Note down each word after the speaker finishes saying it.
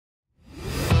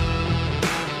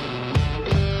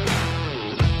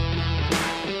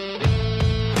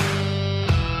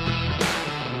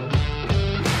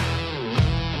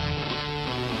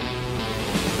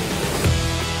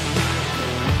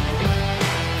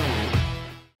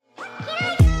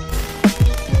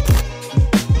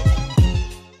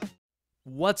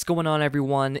What's going on,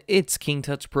 everyone? It's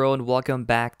KingTutsPro and welcome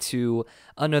back to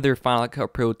another Final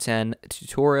Cut Pro 10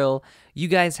 tutorial. You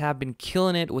guys have been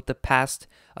killing it with the past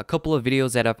couple of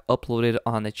videos that I've uploaded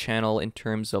on the channel in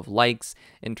terms of likes,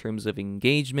 in terms of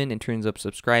engagement, in terms of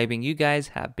subscribing. You guys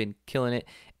have been killing it.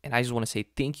 And I just want to say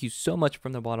thank you so much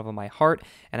from the bottom of my heart.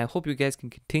 And I hope you guys can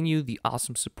continue the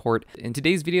awesome support. In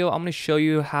today's video, I'm going to show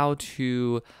you how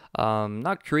to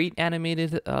not create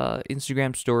animated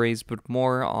Instagram stories, but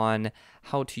more on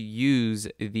how to use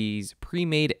these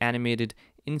pre-made animated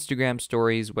Instagram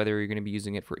stories, whether you're going to be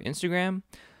using it for Instagram,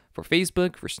 for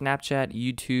Facebook, for Snapchat,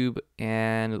 YouTube,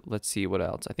 and let's see what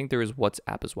else. I think there is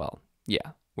WhatsApp as well.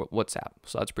 Yeah. WhatsApp,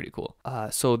 so that's pretty cool.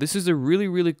 So this is a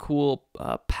really cool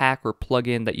pack or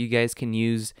plugin that you guys can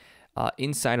use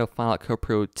inside of Final Cut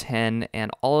Pro 10,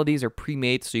 and all of these are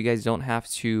pre-made, so you guys don't have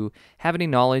to have any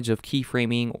knowledge of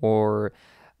keyframing or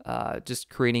just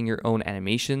creating your own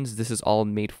animations. This is all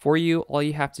made for you. All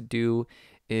you have to do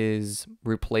is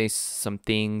replace some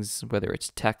things, whether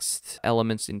it's text,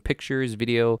 elements in pictures,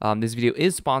 video. This video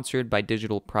is sponsored by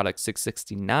Digital Product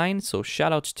 669, so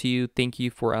shout out to you. Thank you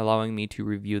for allowing me to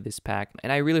review this pack,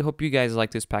 and I really hope you guys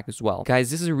like this pack as well. Guys,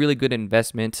 this is a really good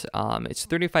investment. It's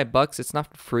 35 bucks. It's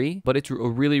not free, but it's a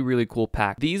really cool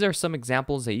pack. These are some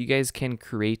examples that you guys can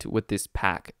create with this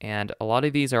pack, and a lot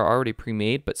of these are already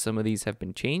pre-made, but some of these have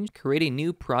been changed. Create a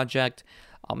new project.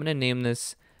 I'm gonna name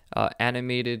this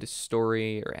animated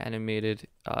story or animated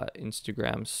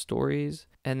Instagram stories,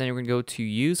 and then we're gonna go to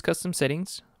use custom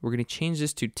settings. We're gonna change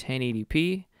this to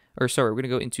 1080p, or sorry, we're gonna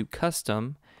go into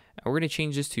custom, and we're gonna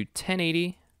change this to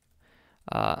 1080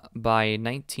 by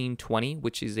 1920,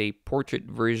 which is a portrait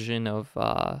version of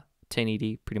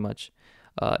 1080, pretty much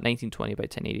 1920 by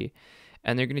 1080,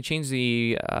 and they're gonna change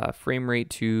the frame rate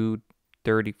to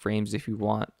 30 frames if you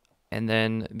want, and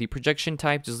then the projection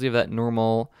type, just leave that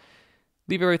normal.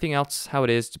 Leave everything else how it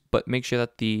is, but make sure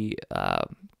that the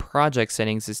project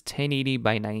settings is 1080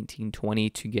 by 1920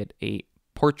 to get a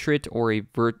portrait or a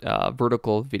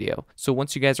vertical video. So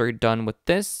once you guys are done with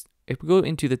this, if we go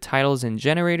into the titles and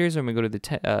generators, and we go to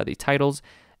the titles,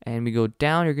 and we go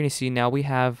down, you're going to see now we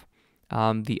have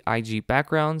the IG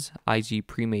backgrounds, IG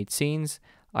pre-made scenes,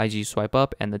 IG swipe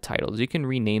up, and the titles. You can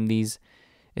rename these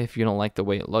if you don't like the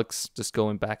way it looks. Just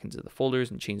going back into the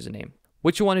folders and change the name.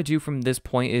 What you want to do from this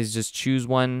point is just choose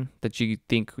one that you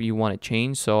think you want to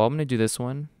change. So I'm going to do this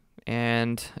one,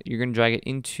 and you're going to drag it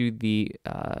into the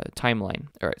timeline.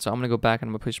 All right, so I'm going to go back and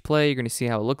I'm going to push play. You're going to see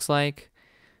how it looks like.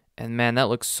 And man, that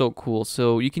looks so cool.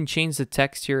 So you can change the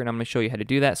text here, and I'm going to show you how to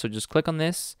do that. So just click on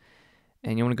this,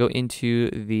 and you want to go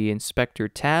into the inspector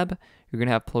tab. You're going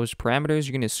to have post parameters.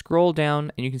 You're going to scroll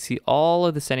down, and you can see all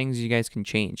of the settings you guys can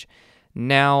change.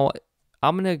 Now,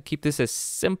 I'm going to keep this as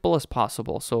simple as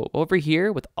possible. So over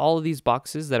here with all of these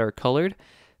boxes that are colored,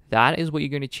 that is what you're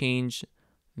going to change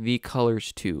the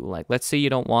colors to. Like, let's say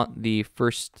you don't want the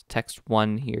first text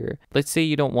one here. Let's say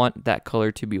you don't want that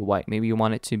color to be white. Maybe you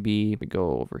want it to be, we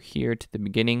go over here to the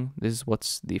beginning. This is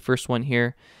what's the first one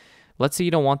here. Let's say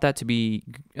you don't want that to be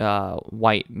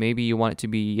white. Maybe you want it to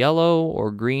be yellow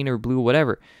or green or blue,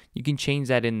 whatever. You can change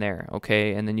that in there,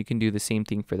 okay? And then you can do the same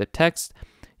thing for the text.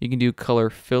 You can do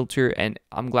color filter, and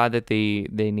I'm glad that they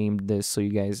named this so you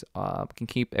guys can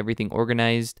keep everything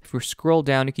organized. If we scroll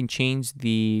down, you can change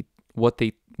what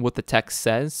the text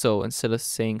says. So instead of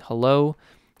saying hello,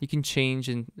 you can change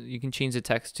the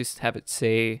text to have it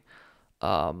say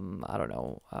I don't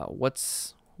know,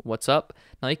 what's up.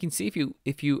 Now you can see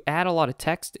if you add a lot of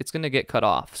text, it's gonna get cut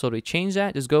off. So to change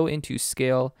that, just go into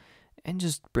scale and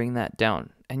just bring that down,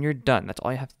 and you're done. That's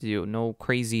all you have to do. No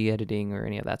crazy editing or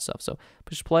any of that stuff. So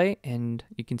push play, and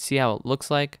you can see how it looks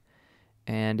like,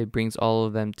 and it brings all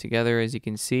of them together, as you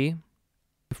can see.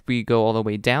 If we go all the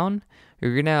way down,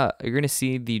 you're gonna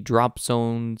see the drop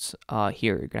zones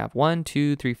here. You're gonna have 1,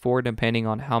 2, 3, 4, depending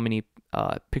on how many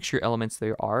picture elements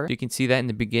there are. You can see that in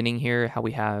the beginning here, how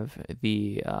we have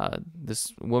the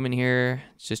this woman here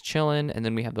just chilling, and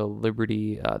then we have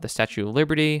the the Statue of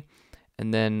Liberty,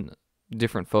 and then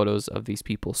different photos of these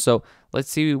people. So let's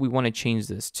see, we want to change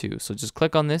this too. So just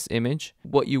click on this image.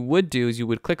 What you would do is you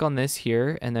would click on this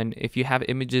here, and then if you have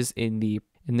images in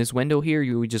this window here,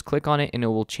 you would just click on it, and it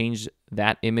will change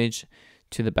that image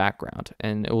to the background,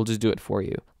 and it will just do it for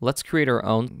you. Let's create our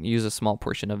own, use a small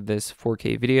portion of this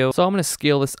 4K video. So I'm going to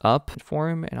scale this up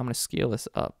and I'm going to scale this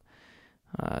up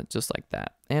just like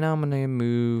that. And I'm going to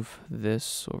move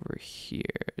this over here,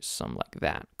 something like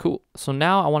that. Cool. So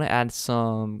now I want to add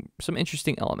some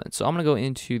interesting elements. So I'm going to go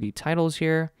into the titles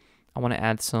here. I want to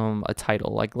add a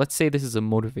title. Like, let's say this is a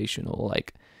motivational,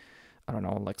 like, I don't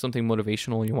know, like something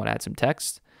motivational. You want to add some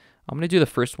text. I'm going to do the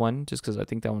first one just because I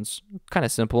think that one's kind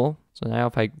of simple. So now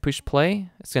if I push play,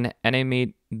 it's going to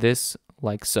animate this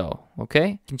like so, okay?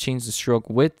 You can change the stroke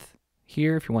width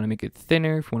here if you want to make it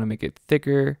thinner, if you want to make it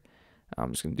thicker.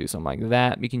 I'm just going to do something like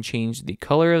that. You can change the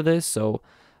color of this. So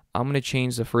I'm going to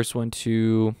change the first one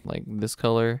to like this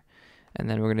color. And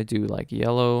then we're going to do like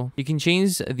yellow. You can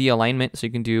change the alignment. So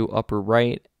you can do upper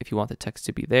right if you want the text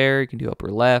to be there. You can do upper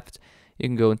left. You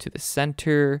can go into the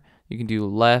center. You can do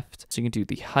left. So you can do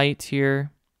the height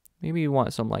here. Maybe you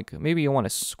want something like, maybe you want a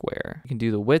square. You can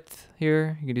do the width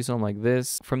here. You can do something like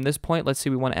this. From this point, let's say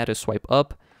we want to add a swipe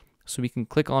up. So we can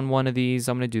click on one of these.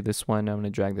 I'm going to do this one. I'm going to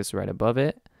drag this right above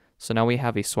it. So now we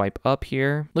have a swipe up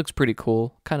here. Looks pretty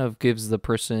cool. Kind of gives the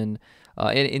person,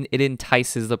 it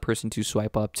entices the person to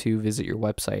swipe up to visit your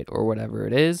website or whatever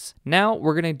it is. Now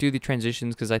we're going to do the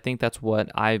transitions because I think that's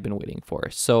what I've been waiting for.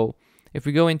 So if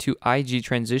we go into IG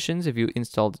transitions, if you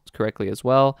installed it correctly as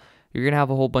well, you're going to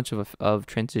have a whole bunch of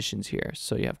transitions here.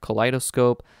 So you have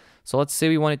kaleidoscope. So let's say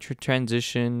we wanted to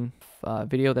transition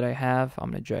video that I have. I'm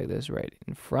going to drag this right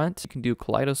in front. You can do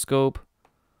kaleidoscope.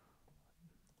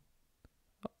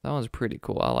 That one's pretty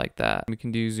cool. I like that. We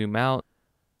can do zoom out.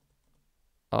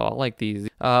 Oh, I like these.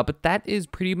 But that is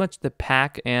pretty much the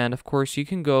pack. And of course, you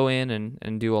can go in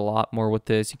and do a lot more with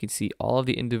this. You can see all of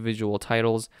the individual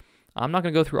titles. I'm not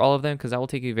going to go through all of them because that will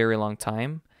take a very long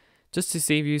time. Just to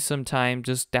save you some time,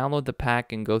 just download the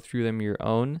pack and go through them your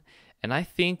own. And I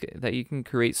think that you can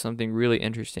create something really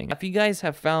interesting. If you guys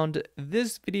have found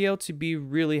this video to be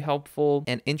really helpful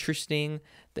and interesting,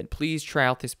 then please try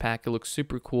out this pack. It looks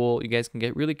super cool. You guys can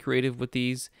get really creative with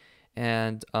these.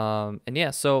 And yeah,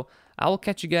 so I will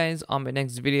catch you guys on my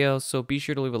next video. So be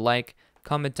sure to leave a like,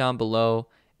 comment down below,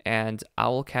 and I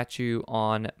will catch you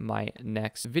on my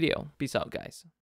next video. Peace out, guys.